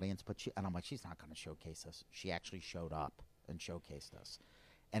in the audience, and I'm like, she's not going to showcase us. She actually showed up and showcased us.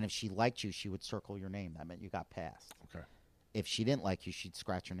 And if she liked you, she would circle your name. That meant you got passed. Okay. If she didn't like you, she'd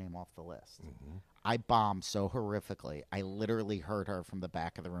scratch your name off the list. Mm-hmm. I bombed so horrifically, I literally heard her from the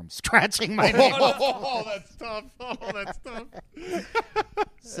back of the room scratching my name. Oh, that's tough. Oh, that's tough.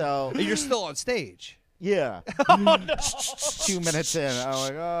 So you're still on stage. Yeah. Oh, no. 2 minutes in, I'm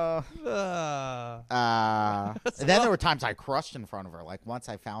like, and then there were times I crushed in front of her. Like once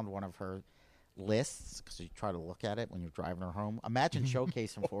I found one of her lists, because you try to look at it when you're driving her home. Imagine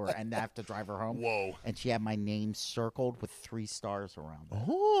showcasing for her and have to drive her home. Whoa. And she had my name circled with 3 stars around it.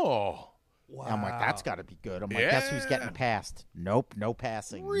 Oh. Wow. And I'm like, that's got to be good. I'm like, guess who's getting passed? Nope, no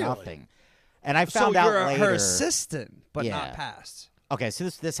passing, really? Nothing. And I found out you're later. her assistant, but Yeah. not passed. Okay, so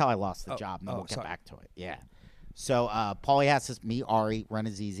this is how I lost the job, and then we'll get back to it. Yeah. So Paulie has this, me, Ari,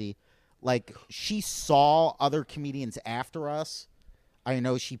 Renazizi. Like, she saw other comedians after us. I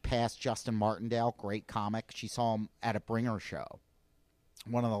know she passed Justin Martindale, great comic. She saw him at a Bringer show.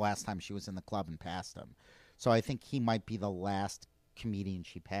 One of the last times she was in the club and passed him. So I think he might be the last comedian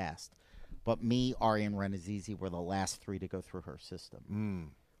she passed. But me, Ari, and Renazizi were the last 3 to go through her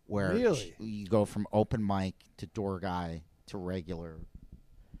system. Where really? You go from open mic to door guy to regular.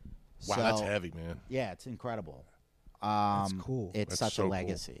 Wow, So, that's heavy, man. Yeah, it's incredible. That's cool. It's That's such so a cool.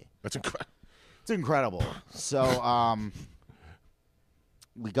 legacy. That's incredible. It's incredible. So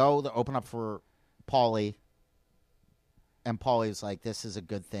we go to open up for Paulie, and Paulie's like, this is a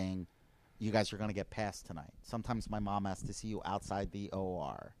good thing. You guys are going to get passed tonight. Sometimes my mom has to see you outside the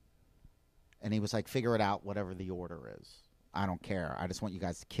OR. And he was like, figure it out, whatever the order is. I don't care. I just want you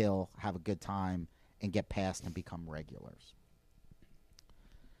guys to kill, have a good time, and get passed and become regulars.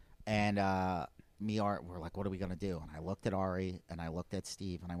 And me, Ari, we're like, what are we going to do? And I looked at Ari, and I looked at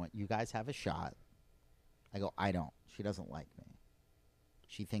Steve, and I went, you guys have a shot. I go, I don't. She doesn't like me.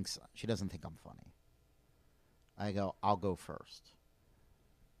 She doesn't think I'm funny. I go, I'll go first.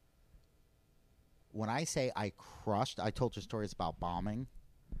 When I say I crushed, I told you stories about bombing.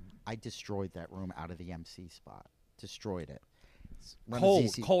 I destroyed that room out of the MC spot. Destroyed it.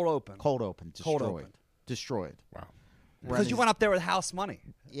 Cold open. Cold open. Destroyed. Cold open. Destroyed. Wow. Because you went up there with house money.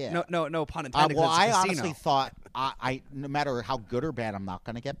 Yeah. No pun intended. Well, 'cause it's a I casino. honestly thought I no matter how good or bad, I'm not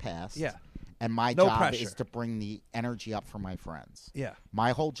going to get passed. Yeah. And my No job pressure. is to bring the energy up for my friends. Yeah.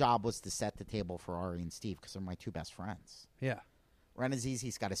 My whole job was to set the table for Ari and Steve because they're my 2 best friends. Yeah.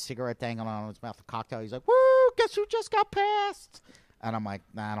 Renazizi's got a cigarette dangling on his mouth, a cocktail. He's like, woo, guess who just got passed? And I'm like,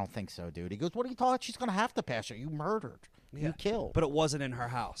 nah, I don't think so, dude. He goes, what do you thought? She's going to have to pass you. You murdered. Yeah. You killed. But it wasn't in her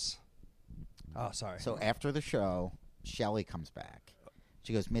house. Oh, sorry. So after the show, Shelly comes back.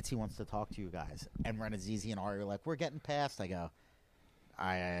 She goes, Mitzi wants to talk to you guys. And Renazizi and Ari are like, we're getting passed. I go,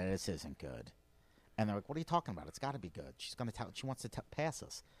 this isn't good. And they're like, what are you talking about? It's got to be good. She's going to tell. She wants to pass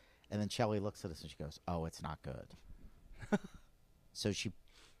us. And then Shelly looks at us and she goes, oh, it's not good. So she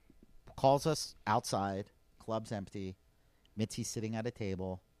calls us outside. Club's empty. Mitzi's sitting at a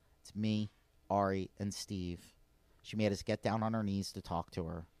table. It's me, Ari, and Steve. She made us get down on our knees to talk to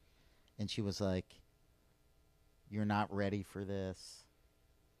her. And she was like, you're not ready for this.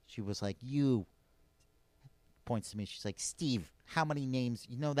 She was like, you. Points to me. She's like, Steve, how many names?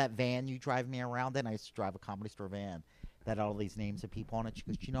 You know that van you drive me around in? I used to drive a Comedy Store van that had all these names of people on it. She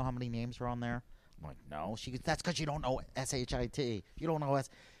goes, do you know how many names are on there? I'm like, no. She goes, that's because you don't know SHIT. You don't know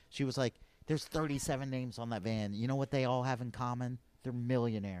She was like, there's 37 names on that van. You know what they all have in common? They're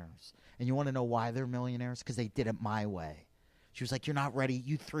millionaires. And you want to know why they're millionaires? Because they did it my way. She was like, you're not ready.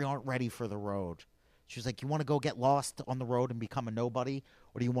 You 3 aren't ready for the road. She was like, you want to go get lost on the road and become a nobody?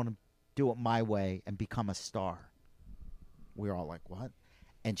 Or do you want to do it my way and become a star? We were all like, what?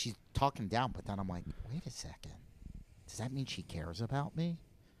 And she's talking down, but then I'm like, wait a second. does that mean she cares about me?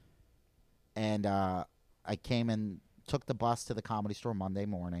 And I came and took the bus to the Comedy Store Monday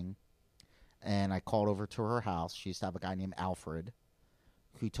morning, and I called over to her house. She used to have a guy named Alfred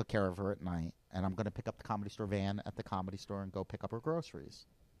who took care of her at night, and I'm going to pick up the Comedy Store van at the Comedy Store and go pick up her groceries.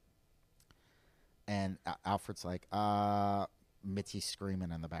 And Alfred's like, Mitzi's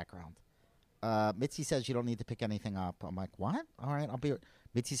screaming in the background. Mitzi says you don't need to pick anything up. I'm like, what? All right, I'll be.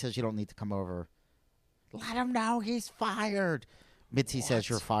 Mitzi says you don't need to come over. Let him know he's fired. Mitzi says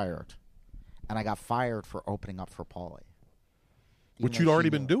you're fired. And I got fired for opening up for Paulie. Which you'd already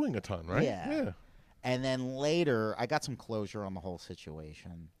been doing a ton, right? Yeah. And then later, I got some closure on the whole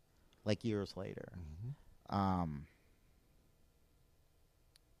situation, like years later.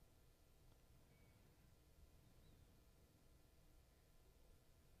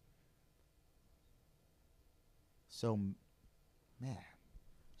 So, man.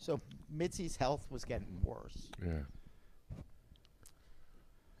 So, Mitzi's health was getting worse. Yeah.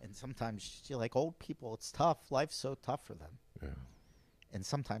 And sometimes, she, like old people, it's tough. Life's so tough for them. Yeah. And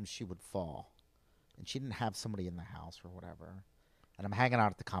sometimes she would fall. And she didn't have somebody in the house or whatever. And I'm hanging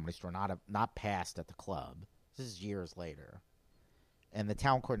out at the Comedy Store, not past at the club. This is years later. And the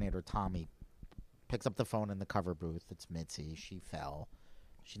town coordinator, Tommy, picks up the phone in the cover booth. It's Mitzi. She fell.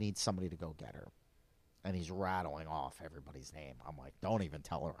 She needs somebody to go get her. And he's rattling off everybody's name. I'm like, don't even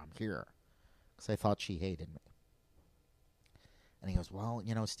tell her I'm here. Because I thought she hated me. And he goes, well,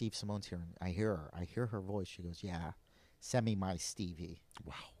 you know, Steve Simone's here. And I hear her. I hear her voice. She goes, yeah, send me my Stevie.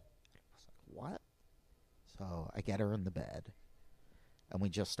 Wow. I was like, what? So I get her in the bed. And we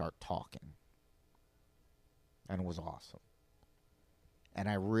just start talking. And it was awesome. And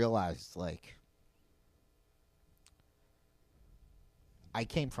I realized, like, I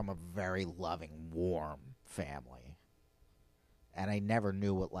came from a very loving, warm family. And I never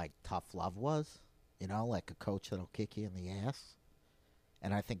knew what, like, tough love was. You know, like a coach that'll kick you in the ass.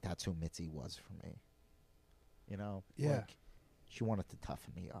 And I think that's who Mitzi was for me. You know? Yeah. Like, she wanted to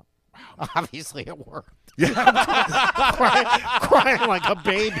toughen me up. Wow. Obviously, it worked. Yeah. crying like a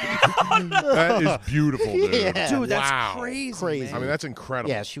baby. That is beautiful, dude. Yeah. Dude, that's Wow. crazy. I mean, that's incredible.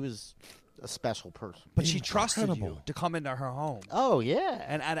 Yeah, she was a special person. But she trusted you Incredible. to come into her home. Oh, yeah.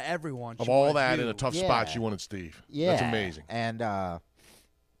 And out of everyone, Of she all wanted that you. in a tough Yeah. spot, she wanted Steve. Yeah. That's amazing. And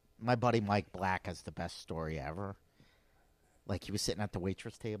my buddy Mike Black has the best story ever. Like, he was sitting at the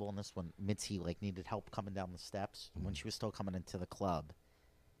waitress table, and this one, Mitzi, like, needed help coming down the steps when she was still coming into the club.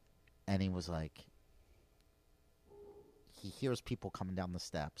 And he was like, he hears people coming down the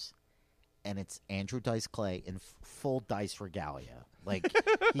steps, and it's Andrew Dice Clay in full Dice regalia. Like,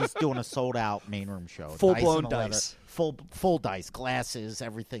 he's doing a sold-out main room show. Full-blown in the leather- Dice. Full Dice, glasses,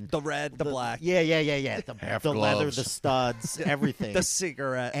 everything. The red, the black, Yeah. The Half leather, gloves. the studs, everything. the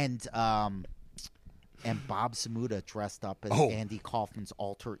cigarette. And Bob Samuda dressed up as Oh. Andy Kaufman's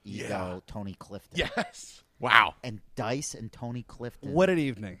alter ego, Yeah. Tony Clifton. Yes. Wow. And Dice and Tony Clifton What an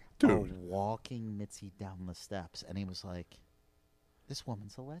evening. were Dude. walking Mitzi down the steps, and he was like, "This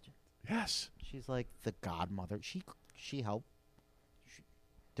woman's a legend. Yes. She's like the godmother. She helped.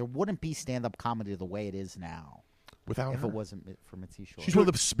 There wouldn't be stand-up comedy the way it is now Without if her. it wasn't for Mitzi Shore. She's one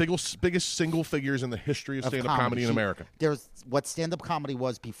of the biggest single figures in the history of stand-up comedy in She- America. There's what stand-up comedy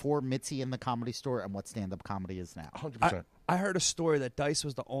was before Mitzi in the Comedy Store, and what stand-up comedy is now. 100%. I heard a story that Dice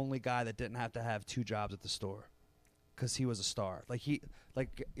was the only guy that didn't have to have 2 jobs at the store because he was a star. Well,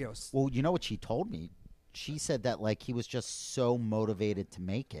 you know what she told me? She said that, like, he was just so motivated to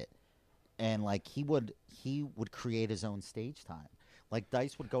make it, and like he would create his own stage time. Like,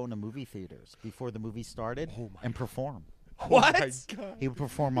 Dice would go into movie theaters before the movie started and perform. What? Oh my God. He would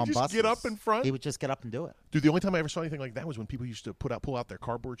perform on just buses. get up in front? He would just get up and do it. Dude, the only time I ever saw anything like that was when people used to pull out their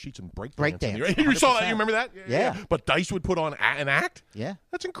cardboard sheets and break Break dance. dance, You saw that? 100%. You remember that? Yeah. But Dice would put on an act? Yeah.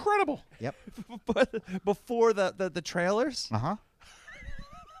 That's incredible. Yep. But before the trailers? Uh-huh.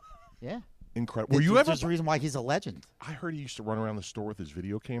 Yeah. Incredible. Were you ever? There's a reason why he's a legend. I heard he used to run around the store with his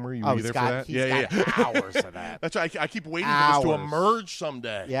video camera. Oh, Were you he's there got- for that? he's got hours of that. That's why I keep waiting for this to Hours. emerge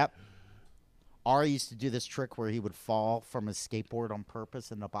someday. Yep. Ari used to do this trick where he would fall from his skateboard on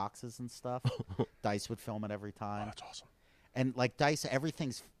purpose in the boxes and stuff. Dice would film it every time. Oh, that's awesome. And like Dice,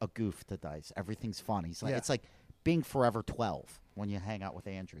 everything's a goof to Dice. Everything's fun. He's like, Yeah. It's like being forever 12 when you hang out with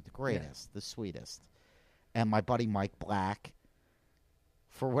Andrew. The greatest, the sweetest. And my buddy Mike Black,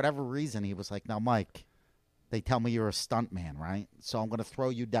 for whatever reason, he was like, now, Mike, they tell me you're a stunt man, right? So I'm going to throw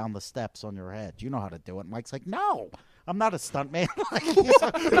you down the steps on your head. You know how to do it. Mike's like, no, I'm not a stunt man. Like, he's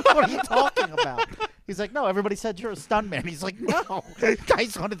like, what are you talking about? He's like, no, everybody said you're a stunt man. He's like, no.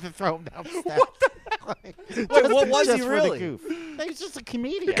 Dice wanted to throw him down the steps. Wait, what was just he for really? The goof. He was just a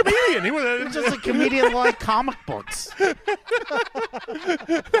comedian. Comedian. He He was was just a comedian like comic books.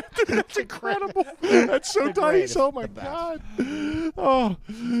 That's incredible. That's so The nice. greatest, Oh my the best. God. Oh,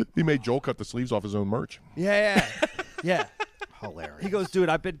 he made Joel cut the sleeves off his own merch. Yeah. Hilarious. He goes, dude,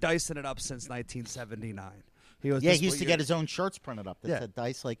 I've been dicing it up since 1979. He goes, Yeah, "This he used what to you're-" get his own shirts printed up that Yeah. said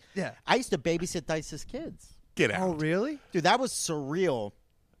Dice. Like, Yeah. I used to babysit Dice's kids. Get out. Oh, really? Dude, that was surreal.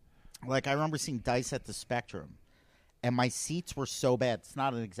 Like, I remember seeing Dice at the Spectrum, and my seats were so bad. It's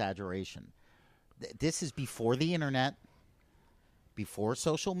not an exaggeration. This is before the internet, before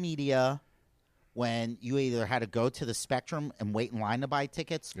social media, when you either had to go to the Spectrum and wait in line to buy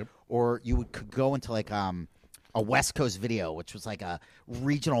tickets, or you could go into, like, a West Coast Video, which was like a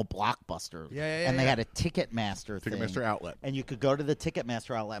regional blockbuster. And they had a Ticketmaster thing. Ticketmaster outlet. And you could go to the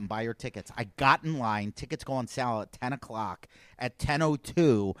Ticketmaster outlet and buy your tickets. I got in line. Tickets go on sale at 10 o'clock. At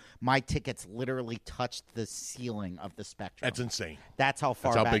 10:02, my tickets literally touched the ceiling of the Spectrum. That's insane. That's how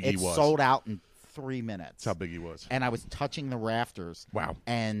far That's how back. big he It was. sold out in 3 minutes. That's how big he was. And I was touching the rafters. Wow.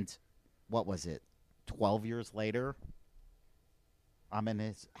 And what was it? 12 years later, I'm in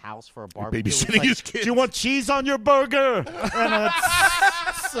his house for a barbecue. He's babysitting like, his kids. Do you want cheese on your burger? And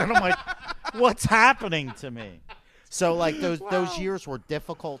I'm like, what's happening to me? So, like, those years were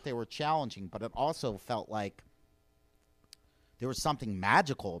difficult. They were challenging, but it also felt like there was something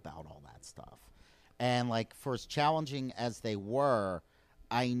magical about all that stuff. And, like, for as challenging as they were,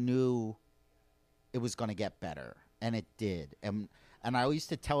 I knew it was going to get better, and it did. And I used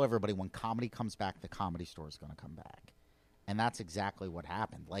to tell everybody, when comedy comes back, the Comedy Store is going to come back. And that's exactly what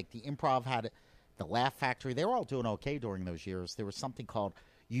happened. Like, the Improv had the Laugh Factory. They were all doing okay during those years. There was something called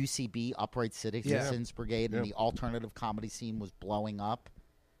UCB, Upright Citizens Brigade, and the alternative comedy scene was blowing up.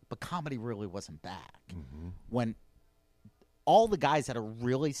 But comedy really wasn't back. When all the guys that are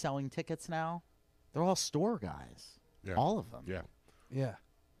really selling tickets now, they're all store guys. Yeah. All of them. Yeah.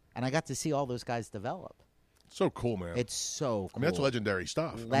 And I got to see all those guys develop. So cool, man. It's so cool. I mean, that's legendary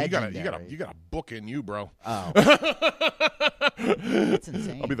stuff. I mean, Legendary. you got a book in you, bro. Oh. It's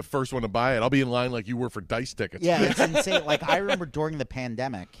insane. I'll be the first one to buy it. I'll be in line like you were for Dice tickets. Yeah, it's insane. Like, I remember during the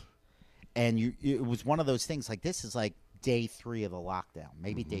pandemic, and it was one of those things, like, this is like day 3 of the lockdown,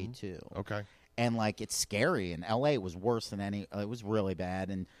 maybe day 2. Okay. And, like, it's scary. In L.A., it was worse than it was really bad.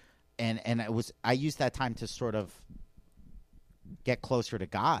 And I used that time to sort of get closer to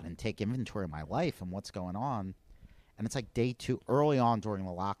God and take inventory of my life and what's going on. And it's like day 2, early on during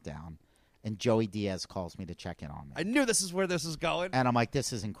the lockdown, and Joey Diaz calls me to check in on me. I knew this is where this is going. And I'm like,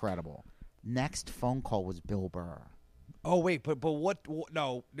 this is incredible. Next phone call was Bill Burr. Oh, wait, but what?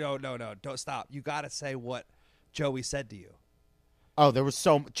 No. Don't stop. You got to say what Joey said to you. Oh,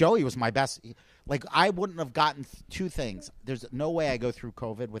 Joey was my best. Like, I wouldn't have gotten 2 things. There's no way I go through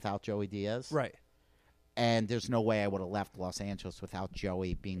COVID without Joey Diaz. Right. And there's no way I would have left Los Angeles without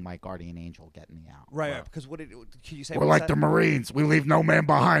Joey being my guardian angel getting me out. Right. Because can you say We're what like he the said? Marines. We leave no man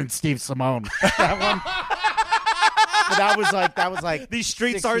behind, Steve Simeone. That one. But that was like These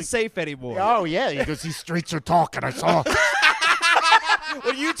streets 6 aren't weeks. safe anymore. Oh, yeah. He goes, these streets are talking. I saw.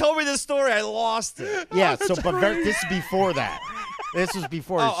 When you told me this story, I lost it. Yeah, this is before that. This was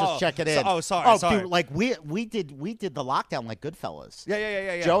before. It's just checking in. Sorry. Dude, like we did the lockdown like Goodfellas.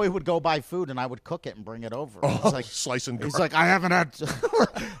 Yeah. Joey would go buy food and I would cook it and bring it over. Oh, He's like, slice and he's like, I haven't had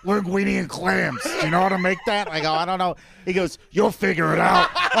linguine and clams. Do you know how to make that? I go, I don't know. He goes, you'll figure it out.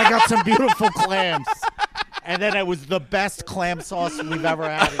 I got some beautiful clams. And then it was the best clam sauce we've ever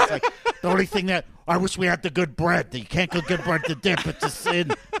had. It's like, the only thing that I wish we had the good bread. You can't cook good bread to dip it, to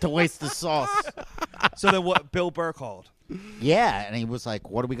sin, to waste the sauce. So then what Bill Burr called? Yeah, and he was like,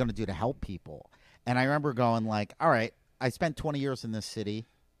 what are we going to do to help people? And I remember going like, all right, I spent 20 years in this city.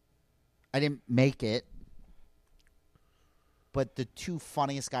 I didn't make it. But the 2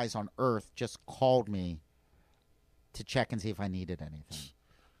 funniest guys on earth just called me to check and see if I needed anything.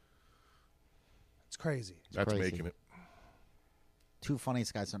 It's crazy. That's crazy. making it. 2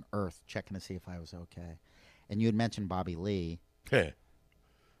 funniest guys on earth checking to see if I was okay. And you had mentioned Bobby Lee. Hey.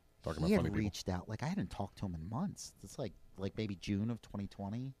 Talking He about had funny people. reached out. Like, I hadn't talked to him in months. It's like maybe June of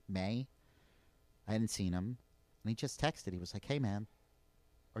 2020, May. I hadn't seen him. And he just texted. He was like, hey, man,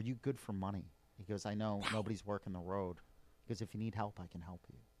 are you good for money? He goes, I know nobody's working the road. He goes, if you need help, I can help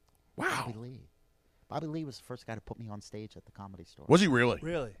you. Wow. Bobby Lee. Bobby Lee was the first guy to put me on stage at the Comedy Store. Was he really?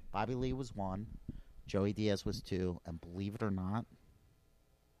 Really? Bobby Lee was 1. Joey Diaz was 2. And believe it or not,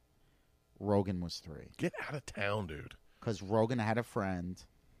 Rogan was 3. Get out of town, dude. Because Rogan had a friend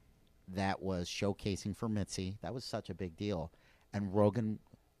that was showcasing for Mitzi. That was such a big deal. And Rogan,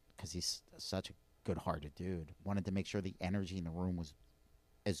 because he's such a good-hearted dude, wanted to make sure the energy in the room was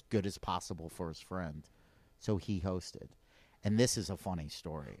as good as possible for his friend. So he hosted. And this is a funny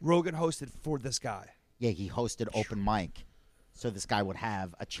story. Rogan hosted for this guy. Yeah, he hosted open mic. So this guy would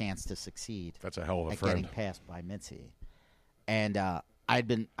have a chance to succeed. That's a hell of a at friend. getting passed by Mitzi. And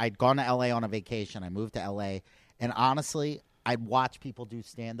I'd gone to LA on a vacation. I moved to LA. And honestly, I'd watch people do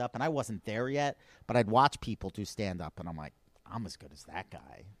stand-up. And I wasn't there yet, but I'd watch people do stand-up. And I'm like, I'm as good as that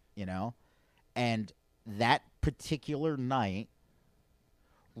guy, you know? And that particular night,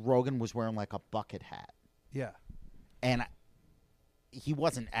 Rogan was wearing like a bucket hat. Yeah. And he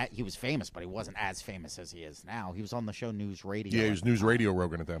was famous, but he wasn't as famous as he is now. He was on the show News Radio. Yeah, he was News Radio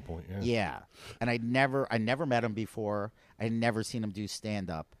Rogan at that point. Yeah. And I never met him before. I had never seen him do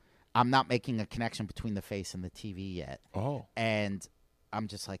stand-up. I'm not making a connection between the face and the TV yet. Oh. And I'm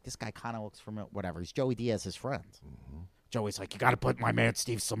just like, this guy kind of looks familiar. Whatever. He's Joey Diaz's friend. Mm-hmm. Joey's like, you got to put my man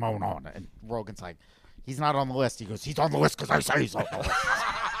Steve Simeone on. And Rogan's like, he's not on the list. He goes, he's on the list because I say he's on the list.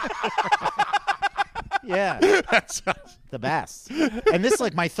 Yeah. That's the best. And this is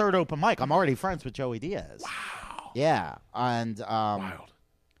like my third open mic. I'm already friends with Joey Diaz. wow. Yeah. And Wild.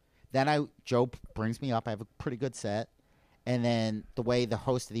 then Joe brings me up. I have a pretty good set. And then the way the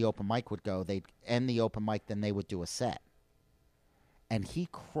host of the open mic would go, they'd end the open mic, then they would do a set. And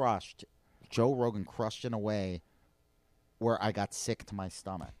Joe Rogan crushed in a way where I got sick to my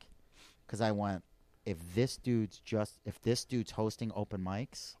stomach. Because I went, if this dude's hosting open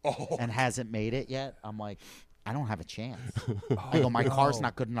mics and hasn't made it yet, I'm like, I don't have a chance. I go, my car's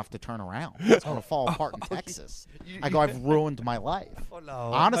not good enough to turn around. It's going to fall apart in Texas. I go, I've ruined my life.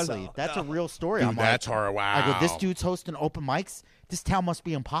 Honestly, that's a real story. Dude, I'm that's like, horrible. Wow. I go, this dude's hosting open mics? This town must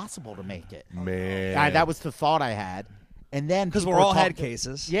be impossible to make it. Man. That was the thought I had. And then Because people we're all were head talking-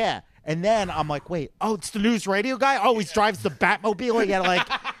 cases. Yeah. And then I'm like, wait, it's the News Radio guy? Oh, he drives the Batmobile?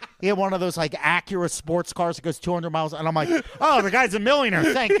 He had one of those like Acura sports cars that goes 200 miles. And I'm like, oh, the guy's a millionaire.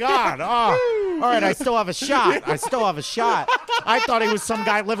 Thank God. Oh, all right, I still have a shot. I thought he was some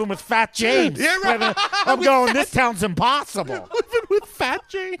guy living with Fat James. Yeah, right. I'm going, this town's impossible. Living with Fat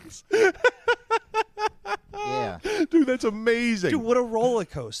James. Yeah. Dude, that's amazing. Dude, what a roller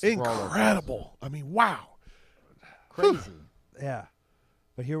coaster. Incredible. I mean, wow. Crazy. Yeah.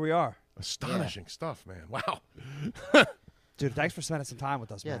 But here we are. Astonishing stuff, man. Wow. Dude, thanks for spending some time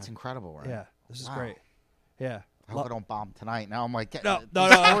with us, Yeah, man. it's incredible, right? Yeah, this is Wow. great. Yeah. I hope I don't bomb tonight. Now I'm like, No.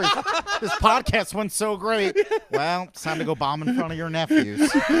 This podcast went so great. Well, it's time to go bomb in front of your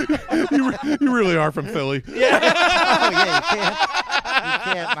nephews. You really are from Philly. Oh, yeah,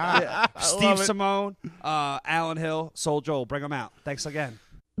 you can't not. Steve Simeone, Alan Hill, Soul Joel, bring them out. Thanks again.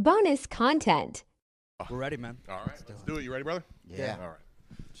 Bonus content. We're ready, man. All right, let's do it. You ready, brother? Yeah. All right.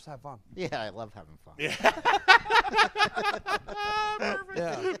 Just have fun. Yeah, I love having fun.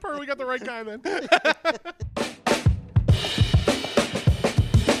 Perfect. We got the right guy then.